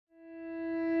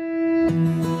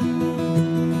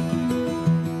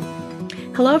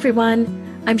Hello,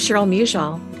 everyone. I'm Cheryl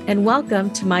Mujal, and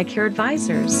welcome to My Care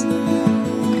Advisors.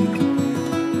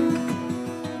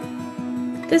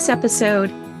 This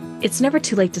episode, It's Never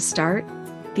Too Late to Start,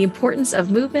 the importance of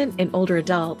movement in older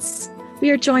adults. We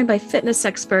are joined by fitness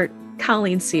expert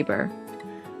Colleen Sieber.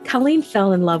 Colleen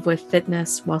fell in love with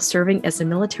fitness while serving as a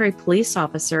military police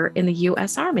officer in the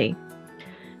U.S. Army.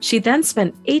 She then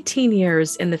spent 18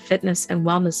 years in the fitness and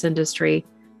wellness industry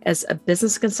as a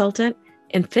business consultant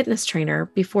and fitness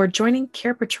trainer before joining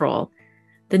Care Patrol,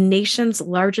 the nation's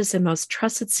largest and most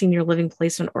trusted senior living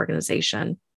placement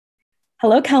organization.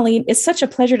 Hello, Colleen. It's such a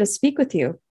pleasure to speak with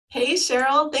you. Hey,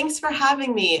 Cheryl. Thanks for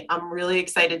having me. I'm really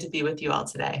excited to be with you all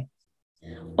today.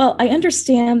 Well, I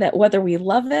understand that whether we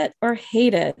love it or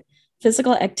hate it,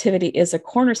 physical activity is a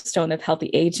cornerstone of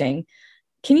healthy aging.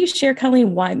 Can you share,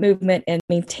 Colleen, why movement and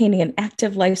maintaining an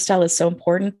active lifestyle is so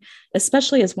important,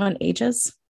 especially as one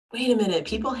ages? Wait a minute,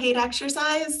 people hate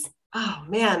exercise? Oh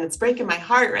man, it's breaking my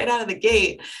heart right out of the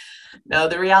gate. No,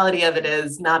 the reality of it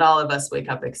is not all of us wake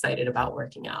up excited about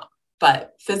working out,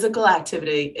 but physical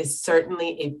activity is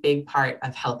certainly a big part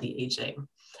of healthy aging.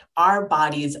 Our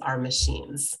bodies are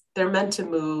machines. They're meant to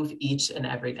move each and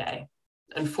every day.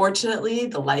 Unfortunately,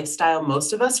 the lifestyle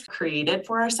most of us created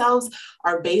for ourselves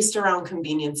are based around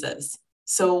conveniences.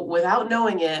 So without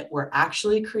knowing it, we're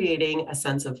actually creating a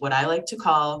sense of what I like to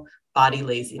call body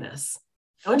laziness.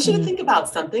 I want you to think about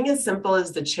something as simple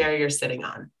as the chair you're sitting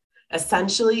on.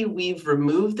 Essentially, we've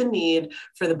removed the need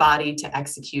for the body to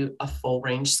execute a full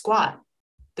range squat.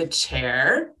 The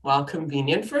chair, while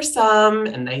convenient for some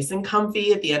and nice and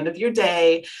comfy at the end of your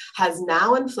day, has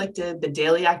now inflicted the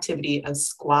daily activity of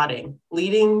squatting,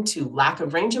 leading to lack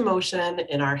of range of motion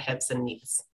in our hips and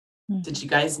knees. Did you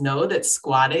guys know that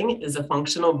squatting is a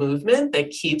functional movement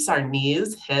that keeps our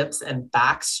knees, hips, and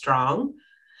back strong?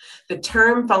 The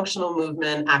term functional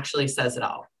movement actually says it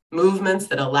all. Movements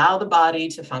that allow the body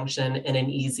to function in an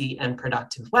easy and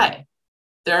productive way.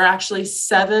 There are actually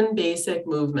 7 basic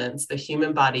movements the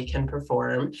human body can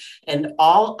perform, and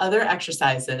all other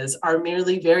exercises are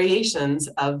merely variations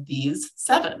of these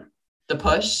 7. The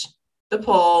push, the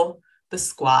pull, the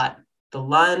squat, the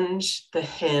lunge, the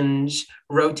hinge,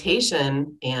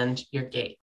 rotation, and your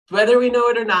gait. Whether we know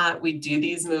it or not, we do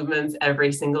these movements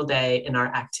every single day in our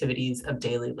activities of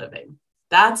daily living.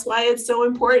 That's why it's so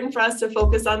important for us to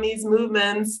focus on these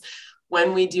movements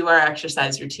when we do our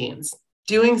exercise routines.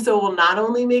 Doing so will not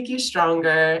only make you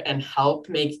stronger and help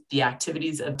make the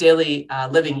activities of daily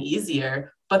living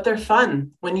easier, but they're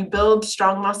fun. When you build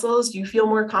strong muscles, you feel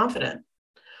more confident.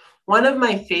 One of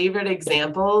my favorite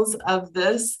examples of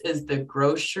this is the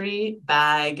grocery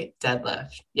bag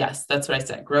deadlift. Yes, that's what I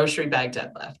said, grocery bag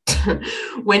deadlift.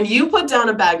 When you put down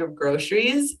a bag of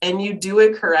groceries and you do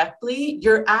it correctly,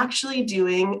 you're actually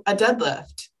doing a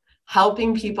deadlift,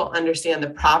 helping people understand the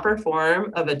proper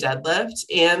form of a deadlift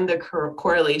and the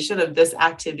correlation of this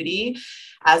activity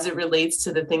as it relates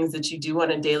to the things that you do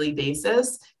on a daily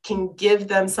basis can give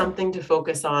them something to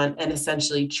focus on and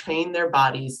essentially train their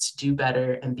bodies to do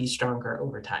better and be stronger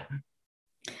over time.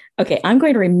 Okay, I'm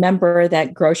going to remember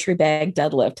that grocery bag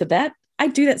deadlift. That I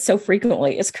do that so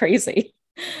frequently. It's crazy.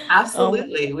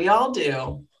 Absolutely. We all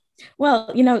do.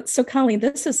 Well, so Colleen,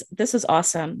 this is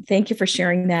awesome. Thank you for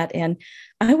sharing that. And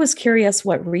I was curious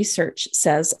what research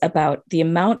says about the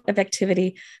amount of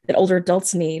activity that older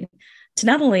adults need to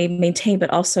not only maintain, but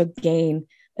also gain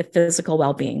a physical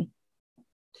well-being.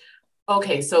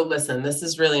 Okay, so listen, this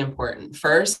is really important.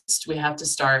 First, we have to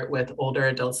start with older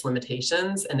adults'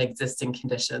 limitations and existing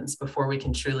conditions before we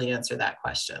can truly answer that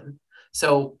question.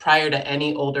 So prior to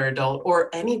any older adult or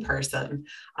any person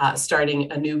starting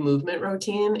a new movement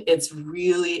routine, it's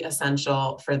really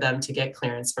essential for them to get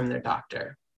clearance from their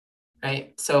doctor,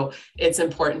 right? So it's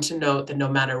important to note that no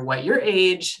matter what your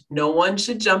age, no one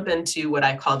should jump into what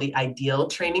I call the ideal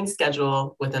training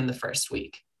schedule within the first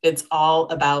week. It's all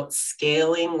about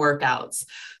scaling workouts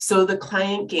so the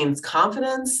client gains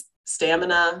confidence,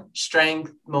 stamina,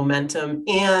 strength, momentum,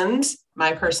 and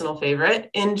my personal favorite,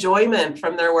 enjoyment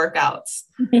from their workouts.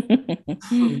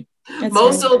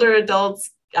 Most older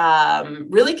adults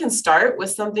really can start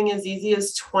with something as easy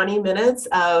as 20 minutes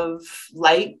of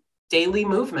light daily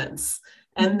movements,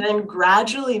 and then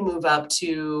gradually move up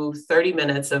to 30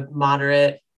 minutes of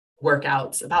moderate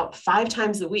workouts about 5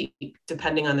 times a week,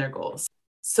 depending on their goals.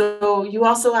 So you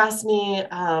also asked me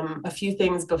a few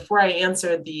things before I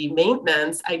answer the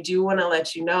maintenance. I do want to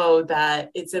let you know that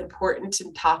it's important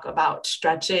to talk about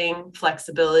stretching,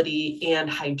 flexibility, and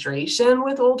hydration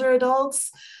with older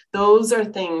adults. those are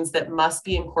things that must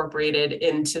be incorporated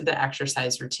into the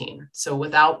exercise routine. So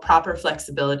without proper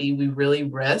flexibility, we really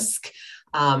risk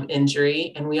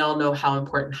injury. And we all know how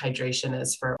important hydration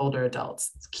is for older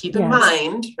adults. Keep in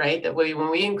mind, right, that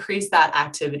when we increase that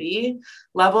activity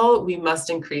level, we must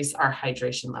increase our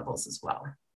hydration levels as well.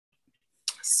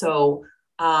 So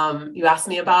you asked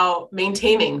me about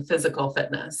maintaining physical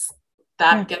fitness.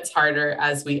 That gets harder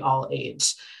as we all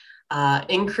age.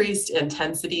 Increased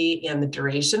intensity and the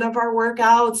duration of our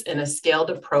workouts and a scaled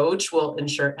approach will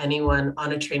ensure anyone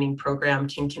on a training program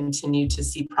can continue to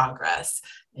see progress.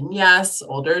 And yes,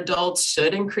 older adults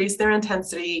should increase their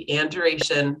intensity and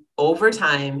duration over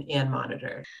time and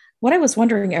monitor. What I was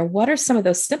wondering are what are some of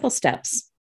those simple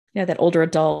steps, that older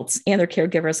adults and their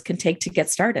caregivers can take to get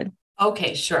started?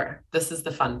 Okay, sure. This is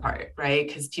the fun part, right?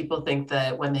 Because people think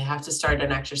that when they have to start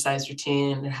an exercise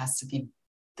routine, there has to be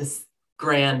this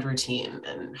grand routine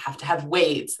and have to have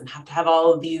weights and have to have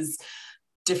all of these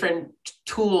different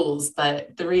tools.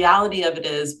 But the reality of it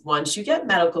is once you get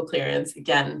medical clearance,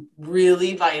 again,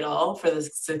 really vital for the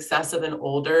success of an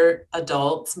older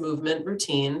adult's movement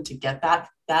routine to get that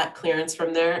clearance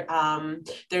from their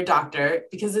doctor,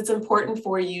 because it's important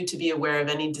for you to be aware of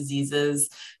any diseases,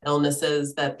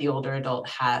 illnesses that the older adult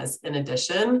has, in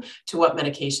addition to what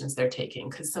medications they're taking,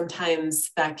 because sometimes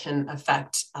that can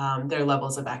affect their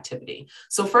levels of activity.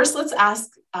 So first, let's ask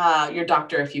your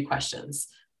doctor a few questions.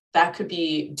 That could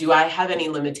be, do I have any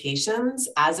limitations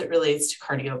as it relates to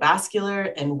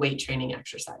cardiovascular and weight training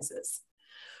exercises?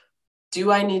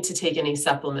 Do I need to take any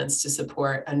supplements to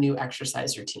support a new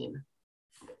exercise routine?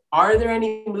 Are there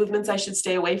any movements I should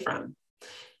stay away from?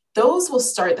 Those will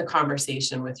start the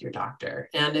conversation with your doctor.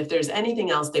 And if there's anything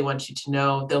else they want you to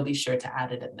know, they'll be sure to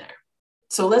add it in there.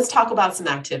 So let's talk about some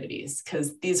activities,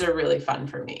 because these are really fun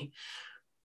for me.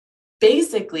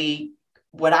 Basically,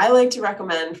 what I like to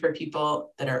recommend for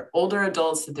people that are older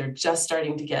adults, that they're just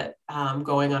starting to get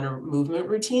going on a movement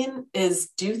routine,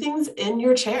 is do things in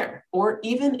your chair or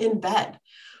even in bed.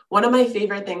 One of my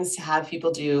favorite things to have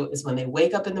people do is when they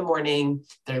wake up in the morning,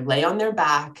 they lay on their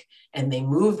back and they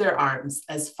move their arms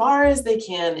as far as they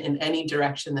can in any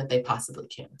direction that they possibly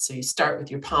can. So you start with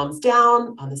your palms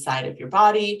down on the side of your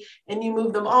body and you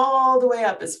move them all the way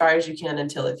up as far as you can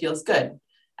until it feels good.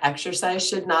 Exercise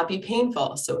should not be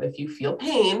painful. So if you feel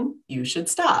pain, you should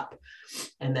stop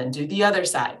and then do the other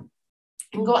side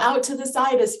and go out to the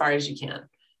side as far as you can.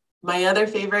 My other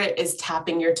favorite is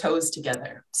tapping your toes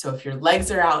together. So if your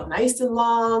legs are out nice and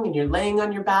long and you're laying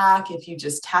on your back, if you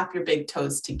just tap your big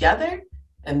toes together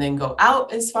and then go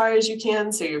out as far as you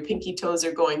can, so your pinky toes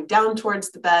are going down towards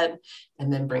the bed,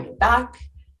 and then bring it back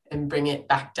and bring it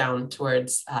back down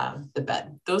towards the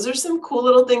bed. Those are some cool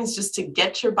little things just to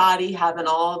get your body having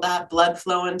all that blood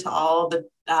flowing to all the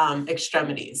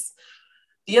extremities.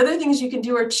 The other things you can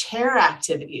do are chair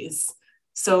activities.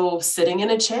 So sitting in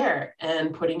a chair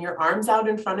and putting your arms out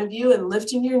in front of you and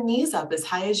lifting your knees up as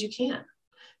high as you can.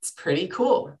 It's pretty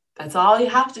cool. That's all you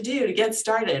have to do to get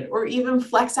started, or even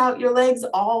flex out your legs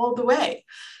all the way.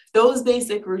 Those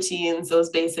basic routines, those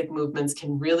basic movements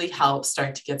can really help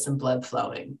start to get some blood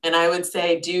flowing. And I would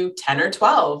say do 10 or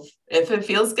 12 if it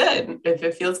feels good. If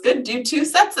it feels good, do 2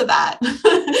 sets of that.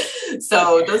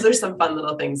 So those are some fun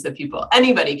little things that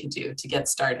anybody could do to get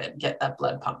started, get that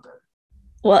blood pumping.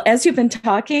 Well, as you've been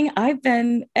talking, I've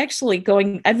been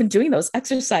doing those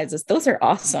exercises. Those are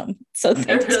awesome. So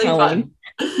thanks for telling.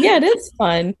 Yeah, it is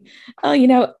fun. Oh,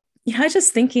 I was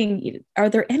just thinking, are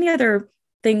there any other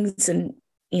things and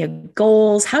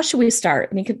goals? How should we start?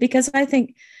 I mean, because I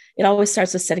think it always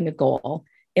starts with setting a goal.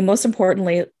 And most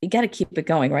importantly, you got to keep it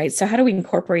going, right? So how do we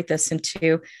incorporate this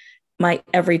into my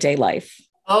everyday life?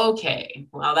 Okay,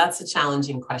 well, that's a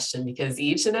challenging question because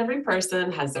each and every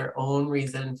person has their own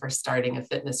reason for starting a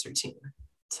fitness routine.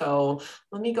 So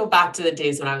let me go back to the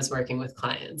days when I was working with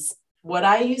clients. What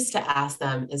I used to ask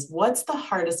them is, what's the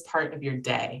hardest part of your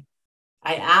day?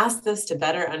 I asked this to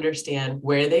better understand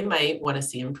where they might want to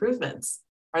see improvements.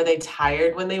 Are they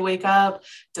tired when they wake up?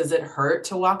 Does it hurt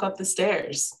to walk up the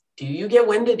stairs? Do you get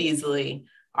winded easily?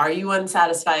 Are you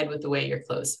unsatisfied with the way your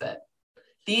clothes fit?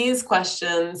 These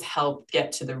questions help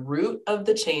get to the root of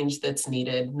the change that's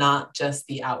needed, not just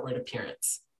the outward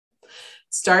appearance.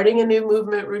 Starting a new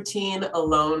movement routine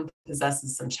alone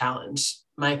possesses some challenge.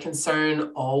 My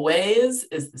concern always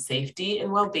is the safety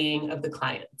and well-being of the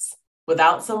clients.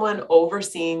 Without someone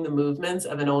overseeing the movements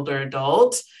of an older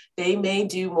adult, they may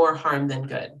do more harm than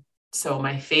good. So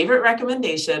my favorite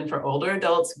recommendation for older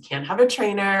adults who can't have a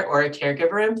trainer or a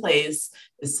caregiver in place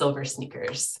is Silver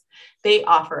Sneakers. They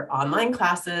offer online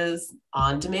classes,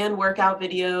 on-demand workout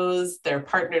videos. They're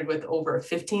partnered with over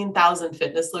 15,000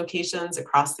 fitness locations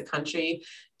across the country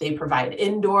They provide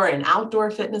indoor and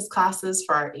outdoor fitness classes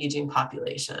for our aging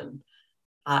population.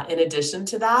 In addition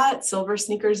to that, Silver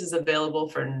Sneakers is available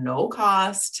for no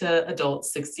cost to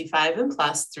adults 65 and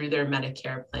plus through their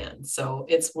Medicare plan. So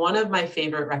it's one of my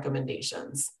favorite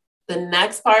recommendations. The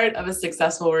next part of a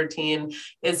successful routine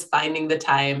is finding the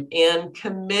time and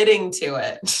committing to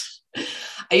it.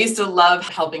 I used to love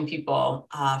helping people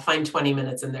find 20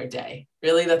 minutes in their day.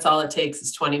 Really, that's all it takes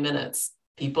is 20 minutes.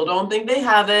 People don't think they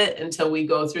have it until we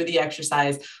go through the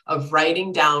exercise of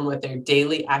writing down what their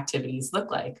daily activities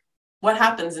look like. What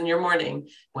happens in your morning?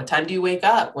 What time do you wake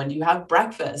up? When do you have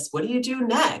breakfast? What do you do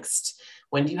next?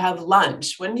 When do you have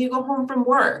lunch? When do you go home from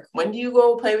work? When do you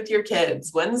go play with your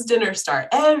kids? When's dinner start?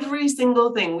 Every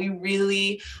single thing. We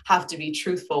really have to be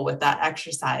truthful with that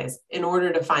exercise in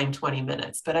order to find 20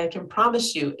 minutes. But I can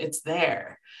promise you it's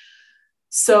there.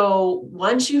 So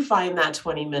once you find that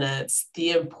 20 minutes,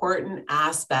 the important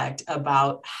aspect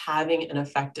about having an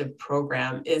effective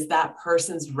program is that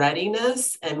person's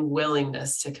readiness and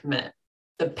willingness to commit.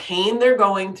 The pain they're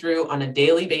going through on a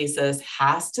daily basis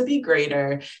has to be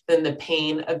greater than the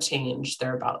pain of change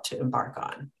they're about to embark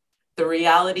on. The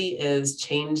reality is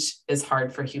change is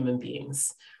hard for human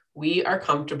beings. We are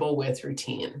comfortable with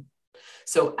routine.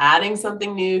 So adding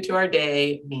something new to our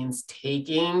day means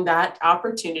taking that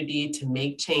opportunity to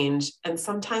make change. And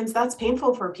sometimes that's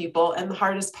painful for people and the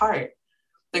hardest part.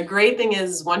 The great thing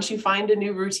is once you find a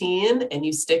new routine and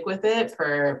you stick with it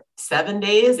for 7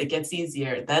 days, it gets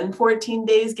easier. Then 14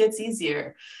 days gets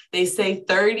easier. They say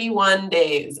 31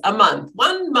 days, a month,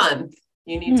 1 month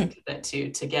you need to commit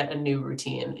to get a new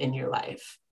routine in your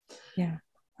life. Yeah.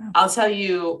 Wow. I'll tell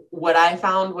you what I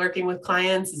found working with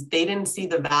clients is they didn't see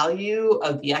the value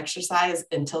of the exercise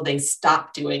until they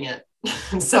stopped doing it.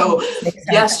 So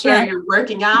yes, sure, you're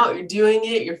working out, you're doing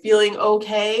it, you're feeling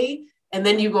okay. And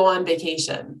then you go on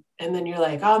vacation and then you're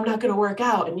like, oh, I'm not going to work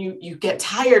out. And you get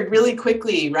tired really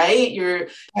quickly, right? You're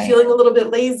feeling a little bit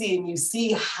lazy and you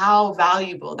see how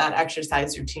valuable that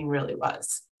exercise routine really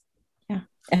was. Yeah,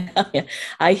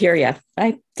 I hear you.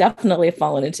 I definitely have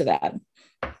fallen into that.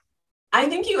 I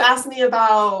think you asked me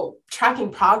about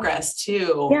tracking progress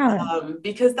too,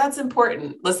 because that's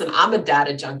important. Listen, I'm a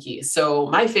data junkie. So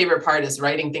my favorite part is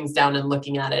writing things down and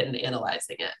looking at it and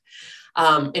analyzing it.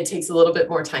 It takes a little bit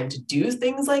more time to do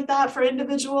things like that for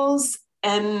individuals.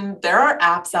 And there are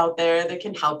apps out there that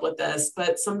can help with this,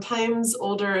 but sometimes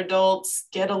older adults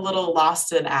get a little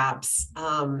lost in apps.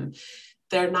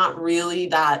 They're not really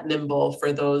that nimble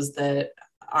for those that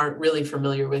aren't really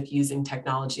familiar with using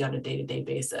technology on a day-to-day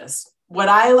basis. What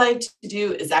I like to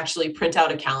do is actually print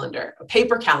out a calendar, a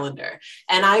paper calendar,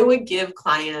 and I would give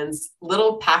clients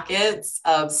little packets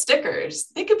of stickers.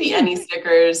 They could be any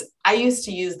stickers. I used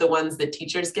to use the ones that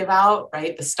teachers give out,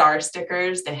 right? The star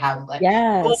stickers. They have like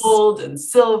gold and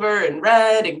silver and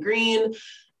red and green.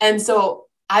 And so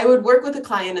I would work with a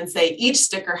client and say, each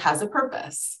sticker has a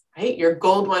purpose, right? Your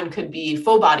gold one could be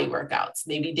full body workouts,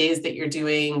 maybe days that you're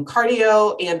doing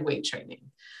cardio and weight training.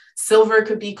 Silver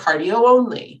could be cardio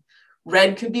only.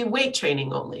 Red could be weight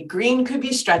training only. Green could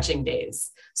be stretching days.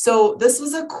 So this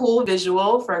was a cool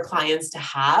visual for clients to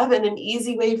have and an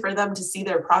easy way for them to see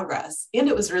their progress. And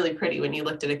it was really pretty when you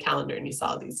looked at a calendar and you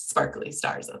saw these sparkly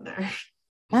stars on there.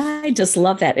 I just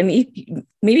love that. And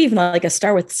maybe even like a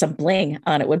star with some bling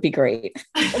on it would be great.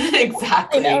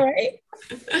 Exactly. I know, right?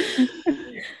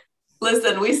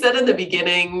 Listen, we said in the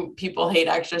beginning, people hate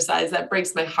exercise. That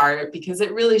breaks my heart because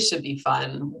it really should be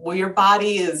fun. Well, your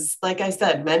body is, like I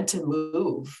said, meant to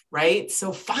move, right?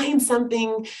 So find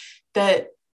something that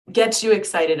gets you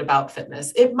excited about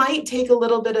fitness. It might take a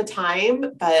little bit of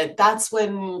time, but that's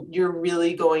when you're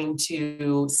really going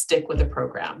to stick with a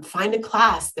program. Find a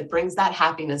class that brings that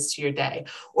happiness to your day,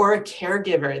 or a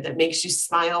caregiver that makes you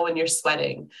smile when you're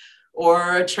sweating,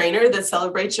 or a trainer that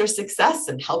celebrates your success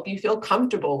and help you feel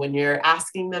comfortable when you're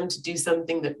asking them to do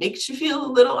something that makes you feel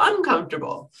a little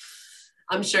uncomfortable.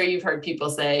 I'm sure you've heard people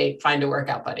say, find a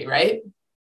workout buddy, right?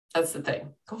 That's the thing.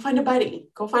 Go find a buddy,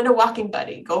 go find a walking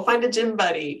buddy, go find a gym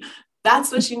buddy.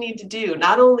 That's what you need to do.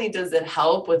 Not only does it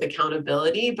help with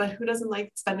accountability, but who doesn't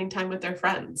like spending time with their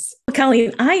friends? Well,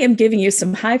 Colleen, I am giving you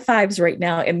some high fives right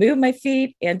now and move my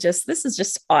feet. And this is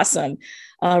just awesome.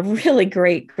 Really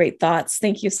great thoughts.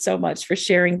 Thank you so much for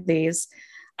sharing these.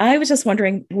 I was just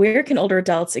wondering, where can older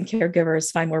adults and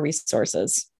caregivers find more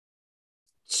resources?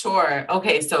 Sure.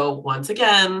 Okay. So once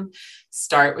again,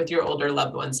 start with your older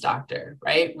loved one's doctor,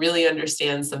 right? Really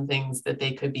understand some things that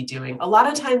they could be doing. A lot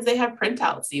of times they have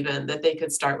printouts even that they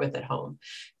could start with at home.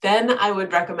 Then I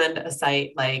would recommend a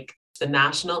site like the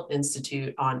National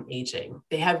Institute on Aging.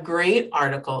 They have great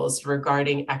articles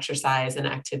regarding exercise and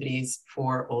activities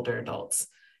for older adults.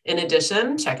 In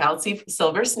addition, check out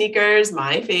Silver Sneakers,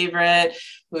 my favorite,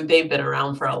 who they've been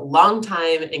around for a long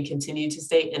time and continue to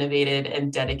stay innovative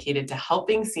and dedicated to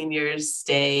helping seniors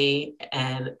stay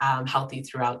and healthy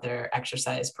throughout their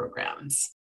exercise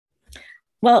programs.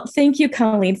 Well, thank you,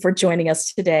 Colleen, for joining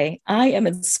us today. I am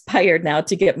inspired now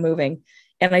to get moving,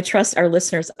 and I trust our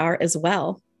listeners are as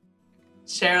well.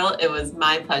 Cheryl, it was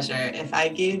my pleasure. If I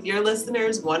gave your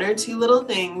listeners one or two little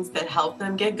things that help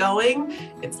them get going,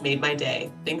 it's made my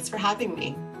day. Thanks for having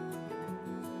me.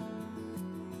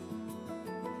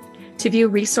 To view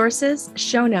resources,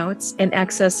 show notes, and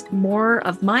access more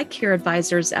of My Care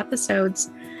Advisors episodes,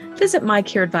 visit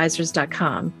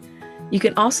mycareadvisors.com. You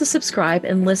can also subscribe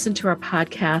and listen to our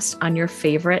podcast on your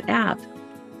favorite app.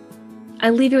 I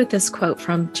leave you with this quote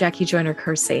from Jackie Joyner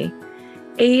Kersee: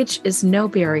 "Age is no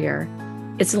barrier.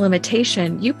 It's a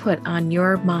limitation you put on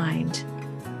your mind."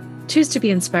 Choose to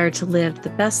be inspired to live the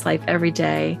best life every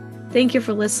day. Thank you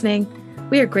for listening.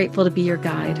 We are grateful to be your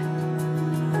guide.